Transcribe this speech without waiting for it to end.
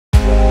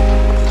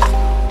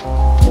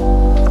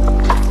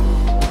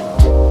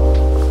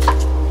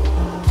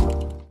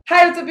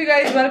Hi, what's up you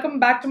guys?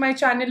 Welcome back to my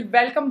channel.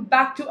 Welcome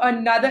back to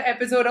another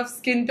episode of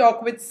Skin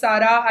Talk with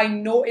Sarah. I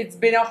know it's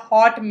been a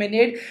hot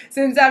minute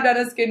since I've done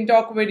a Skin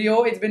Talk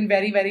video. It's been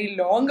very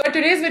long. But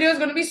today's video is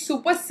going to be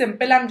super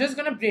simple. I'm just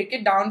going to break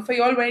it down for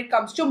you all when it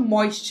comes to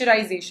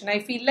moisturization. I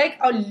feel like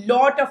a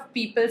lot of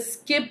people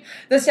skip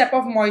the step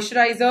of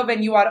moisturizer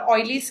when you are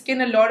oily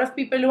skin. A lot of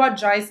people who are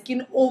dry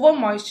skin over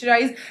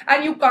moisturize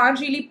and you can't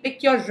really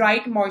pick your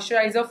right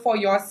moisturizer for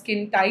your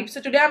skin type.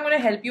 So today I'm going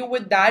to help you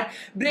with that.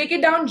 Break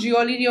it down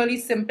really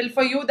simple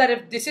for you that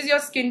if this is your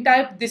skin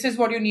type, this is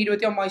what you need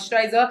with your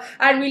moisturizer,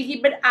 and we'll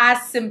keep it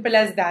as simple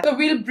as that. So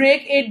we'll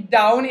break it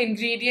down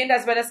ingredient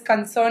as well as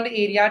concerned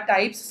area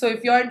types. So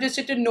if you're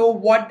interested to know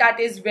what that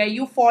is, where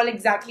you fall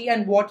exactly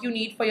and what you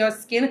need for your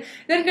skin,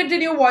 then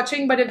continue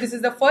watching. But if this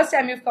is the first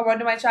time you've come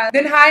onto my channel,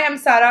 then hi, I'm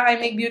Sarah. I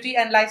make beauty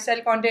and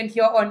lifestyle content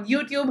here on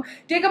YouTube.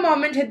 Take a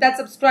moment, hit that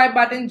subscribe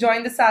button,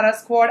 join the Sarah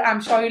squad. I'm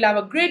sure you'll have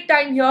a great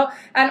time here,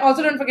 and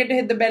also don't forget to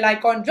hit the bell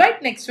icon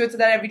right next to it so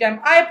that every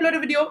time I upload a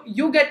video,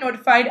 you get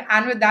notified.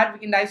 And with that, we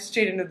can dive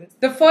straight into this.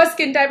 The first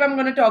skin type I'm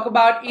going to talk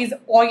about is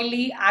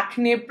oily,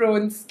 acne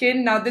prone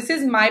skin. Now this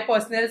is my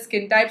personal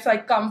skin type, so I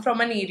come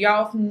from an area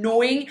of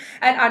knowing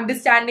and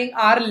understanding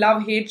our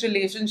love-hate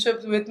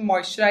relationships with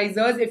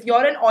moisturizers. If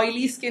you're an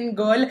oily skin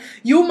girl,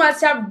 you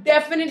must have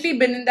definitely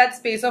been in that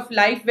space of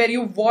life where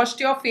you washed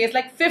your face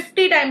like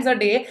 50 times a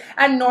day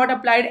and not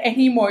applied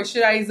any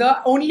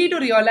moisturizer, only to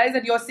realize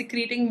that you're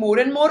secreting more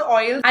and more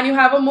oil and you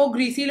have a more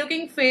greasy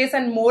looking face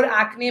and more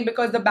acne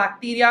because the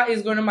bacteria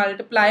is going to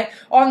multiply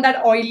on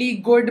that oily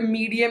good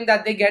medium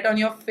that they get on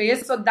your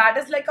face. So that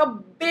is like a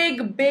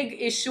big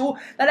issue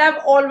that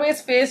I've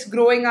always faced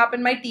growing up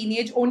in my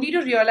teenage, only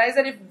to realize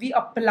that if we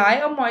apply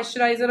a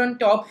moisturizer on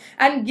top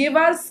and give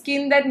our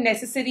skin that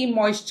necessary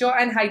moisture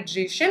and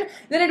hydration,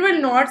 then it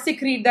will not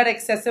secrete that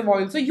excessive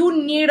oil. So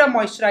you need a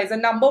moisturizer.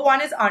 Number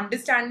one is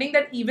understanding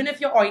that even if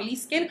you're oily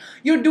skin,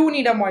 you do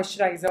need a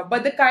moisturizer,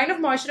 but the kind of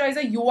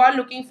moisturizer you are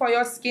looking for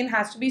your skin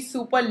has to be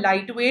super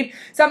lightweight,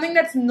 something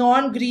that's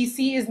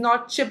non-greasy, is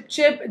not chip,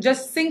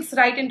 just sinks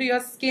right into your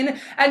skin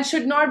and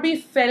should not be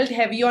felt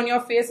heavy on your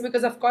face,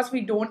 because of course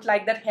we don't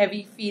like that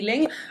heavy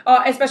feeling,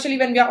 especially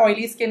when we are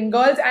oily skin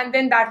girls. And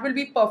then that will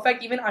be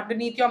perfect even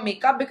underneath your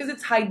makeup because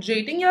it's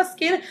hydrating your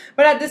skin,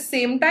 but at the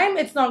same time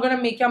it's not going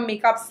to make your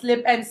makeup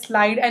slip and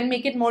slide and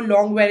make it more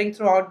long wearing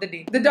throughout the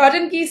day. The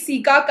Dot&Key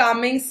CICA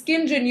Calming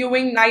Skin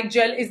Renewing Night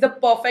Gel is the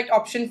perfect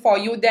option for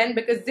you then,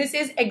 because this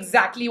is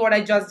exactly what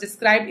I just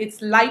described.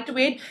 It's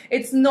lightweight,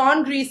 it's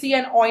non-greasy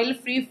and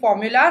oil-free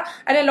formula,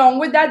 and along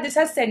with that this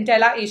has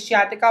Centella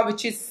Asiatica,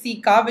 which is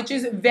CICA, which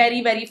is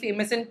very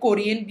famous in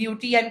Korean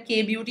beauty and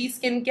K-beauty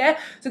skincare.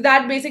 So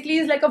that basically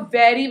is like a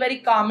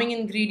very calming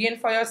ingredient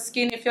for your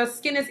skin. If your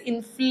skin is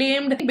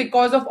inflamed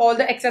because of all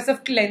the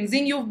excessive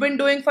cleansing you've been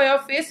doing for your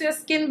face, your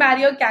skin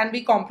barrier can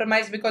be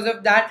compromised because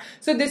of that.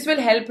 So this will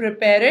help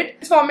repair it.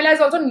 This formula is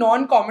also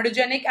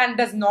non-comedogenic and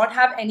does not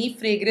have any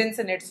fragrance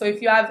in it. So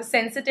if you have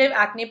sensitive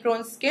acne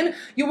prone skin,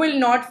 you will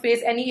not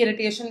face any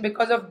irritation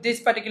because of this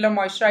particular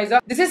moisturizer.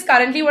 This is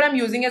currently what I'm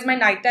using as my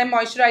nighttime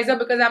moisturizer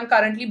because I'm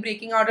currently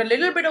breaking out a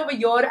little bit over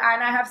here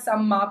and I have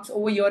some marks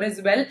over here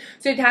as well.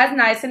 So it has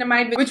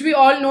niacinamide, which we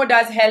all know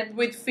does help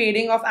with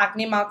fading of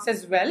acne marks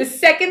as well. The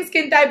second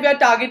skin type we are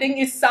targeting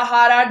is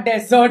Sahara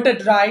Desert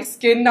dry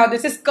skin. Now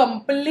this is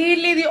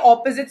completely the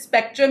opposite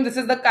spectrum. This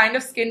is the kind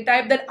of skin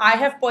type that I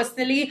have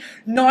personally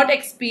not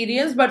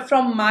experienced, but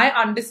from my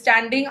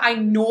understanding, I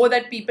know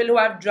that people who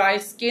have dry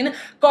skin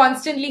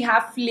constantly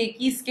have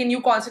flaky skin.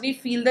 You constantly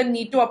feel the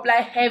need to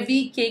apply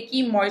heavy,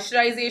 cakey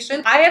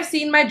moisturization. I have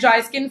seen my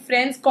dry skin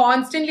friends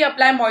constantly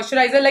apply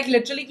moisturizer, like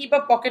literally keep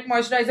a pocket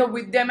moisturizer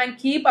with them and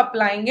keep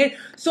applying it,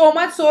 so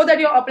much so that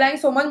you're applying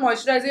so much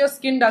moisturizer your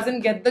skin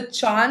doesn't get the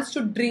chance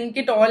to drink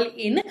it all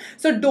in.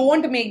 So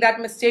don't make that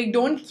mistake.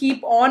 Don't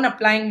keep on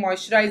applying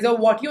moisturizer.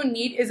 What you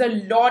need is a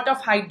lot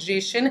of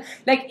hydration,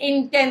 like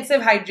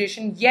intensive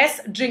hydration.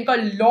 Yes, drink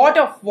a lot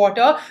of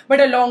water, but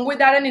along with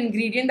that, an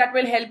ingredient that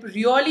will help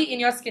really in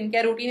your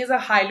skincare routine is a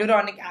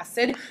hyaluronic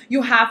acid.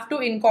 You have to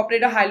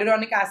incorporate a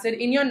hyaluronic acid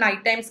in your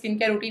nighttime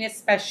skincare routine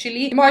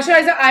especially. The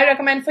moisturizer I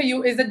recommend for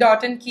you is the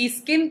Dot&Key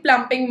Skin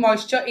Plumping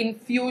Moisture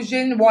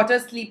Infusion Water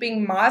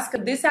Sleeping Mask.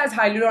 This has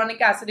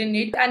hyaluronic acid in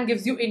it and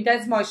gives you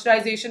intense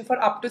moisturization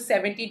for up to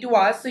 72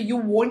 hours, so you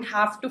won't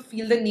have to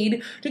feel the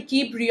need to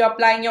keep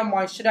reapplying your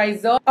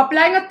moisturizer.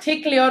 Applying a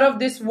thick layer of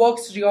this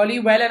works really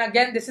well, and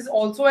again this is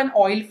also an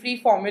oil-free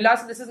formula,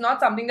 so this is not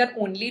something that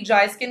only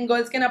dry skin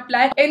girls can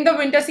apply. In the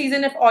winter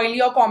season, if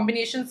oily or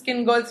combination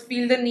skin girls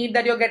feel the need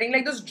that you're getting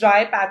like those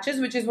dry patches,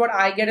 which is what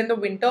I get in the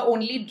winter,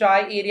 only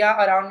dry area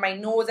around my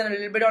nose and a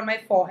little bit on my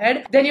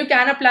forehead, then you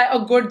can apply a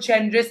good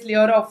generous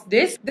layer of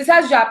this. This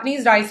has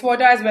Japanese rice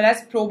water as well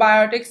as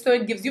probiotics, so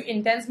it gives you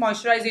intense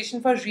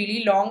moisturization for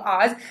really long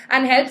hours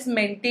and helps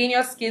maintain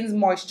your skin's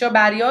moisture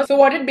barrier. So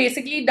what it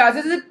basically does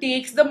is it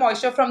takes the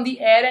moisture from the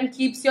air and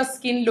keeps your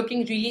skin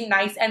looking really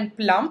nice and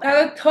plump.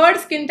 Now the third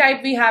skin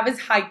type we have is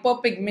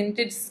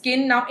hyperpigmented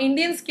skin. Now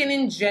Indian skin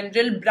in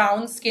general,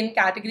 brown skin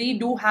category,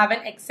 do have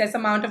an excess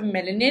amount of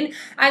melanin,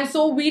 and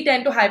so we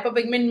tend to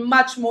hyperpigment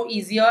much more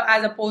easier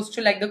as opposed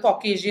to like the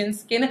Caucasian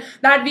skin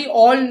that we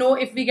all know.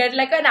 If we get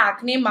like an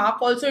acne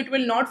mark also, it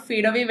will not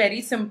fade away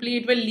very simply.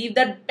 It will leave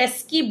that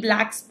pesky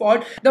black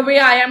spot the way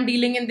I am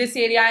dealing in this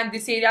area and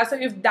this area. So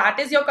if that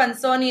is your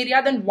concern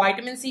area, then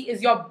vitamin C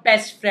is your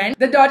best friend.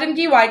 The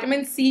Dot&Key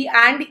Vitamin C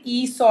and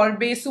E Salt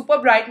Based Super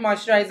Bright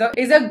Moisturizer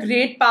is a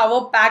great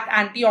power packed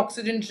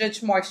antioxidant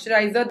rich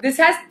moisturizer. This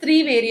has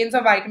 3 variants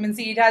of vitamin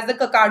C. It has the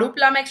cacao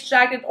plum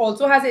extract, it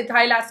also has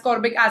ethyl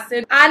ascorbic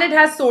acid, and it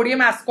has sodium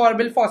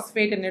ascorbyl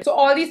phosphate in it. So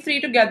all these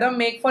 3 together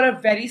make for a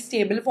very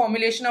stable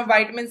formulation of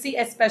vitamin C,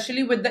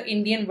 especially with the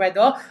Indian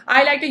weather.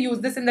 I like to use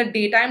this in the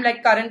daytime.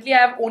 Like currently I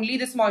have only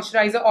this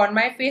moisturizer on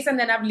my face and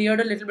then I've layered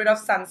a little bit of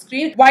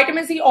sunscreen.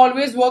 Vitamin C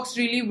always works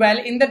really well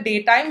in the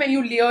daytime when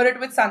you layer it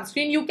with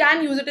sunscreen. You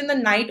can use it in the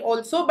night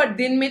also, but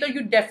then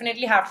you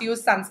definitely have to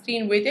use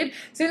sunscreen with it.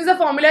 Since the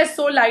formula is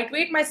so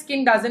lightweight, my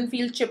skin doesn't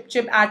feel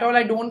chip at all.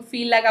 I don't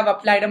feel like I've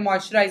applied a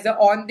moisturizer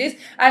on this,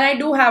 and I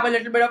do have a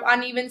little bit of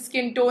uneven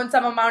skin tone,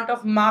 some amount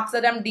of marks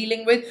that I'm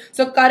dealing with.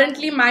 So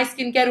currently my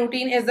skincare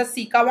routine is the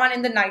CICA one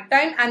in the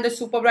nighttime and the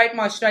Super Bright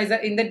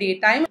Moisturizer in the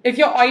daytime. If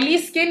you're oily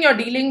skin, you're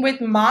dealing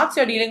with marks,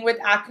 you're dealing with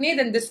acne,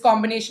 then this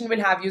combination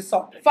will have you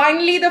sorted.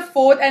 Finally, the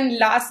 4th and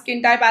last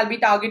skin type I'll be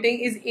targeting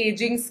is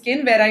aging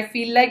skin, where I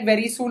feel like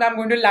very soon I'm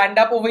going to land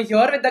up over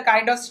here with the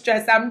kind of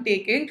stress I'm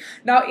taking.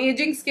 Now,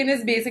 aging skin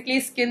is basically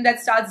skin that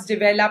starts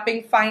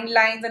developing fine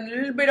lines and a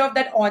little bit of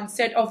that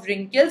onset of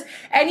wrinkles.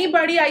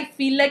 Anybody, I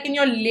feel like in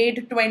your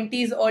late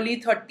 20s,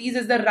 early 30s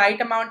is the right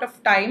amount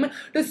of time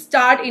to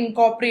start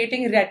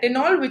incorporating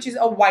retinol, which is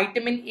a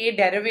vitamin A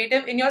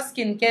derivative, in your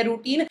skincare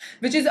routine,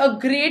 which is a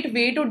great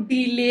way to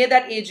delay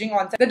that aging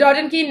onset. The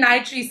Dot&Key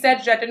Night Reset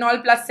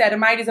Retinol plus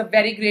Ceramide is a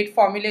very great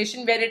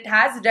formulation where it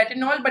has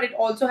retinol but it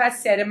also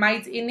has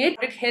ceramides in it.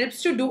 What it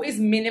helps to do is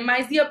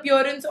minimize the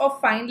appearance of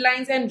fine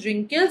lines and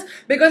wrinkles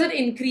because it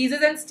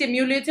increases and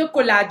stimulates your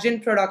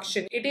collagen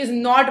production. It is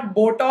not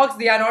Botox,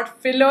 they are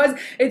not fillers.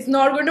 It's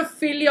not going to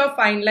fill your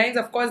fine lines.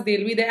 Of course,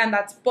 they'll be there and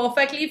that's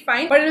perfectly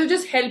fine, but it'll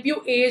just help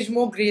you age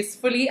more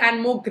gracefully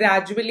and more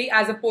gradually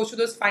as opposed to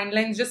those fine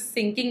lines just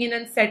sinking in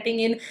and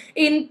setting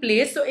in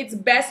place. So it's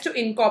best to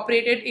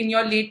incorporate it in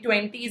your late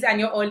 20s and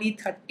your early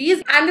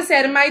 30s. And the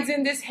ceramides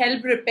in this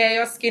help repair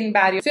your skin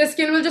barrier. So your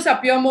skin will just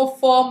appear more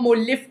firm, more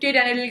lifted,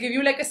 and it will give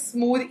you like a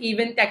smooth,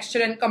 even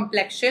texture and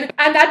complexion.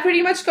 And that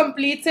pretty much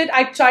completes it.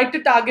 I tried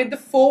to target the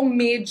 4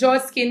 major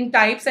skin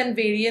types and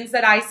variants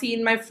that I see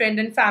in my friend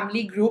and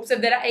family groups.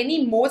 If there are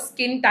any more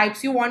skin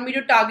types you want me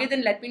to target,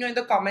 then let me know in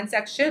the comment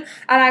section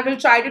and I will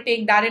try to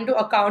take that into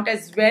account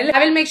as well.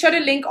 I will make sure to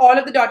link all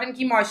of the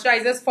Dot&Key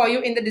moisturizers for you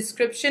in the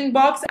description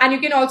box, and you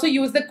can also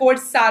use the code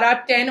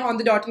SARA10 on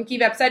the Dot&Key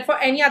website for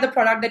any other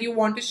product that you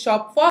want to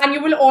shop for, and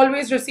you will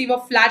always receive a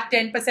flat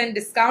 10%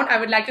 discount. I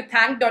would like to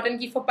thank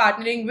Dot&Key for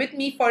partnering with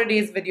me for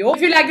today's video.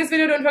 If you like this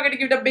video, don't forget to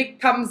give it a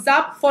big thumbs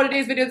up. For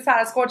today's video, the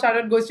Sarah Squad shout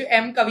out goes to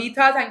M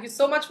Kavitha. Thank you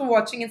so much for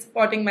watching and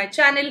supporting my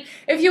channel.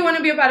 If you want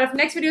to be a part of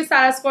next video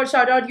Sarah Squad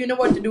shout out, you know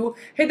what to do.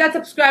 Hit that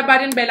subscribe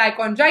button, bell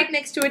icon right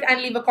next to it,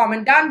 and leave a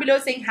comment down below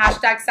saying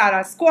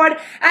 #Sarah Squad,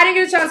 and you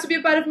get a chance to be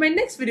a part of my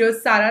next video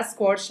Sarah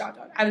Squad shout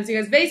out. I will see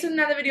you guys very soon in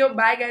another video.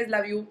 Bye guys,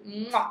 love you.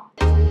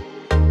 Mwah.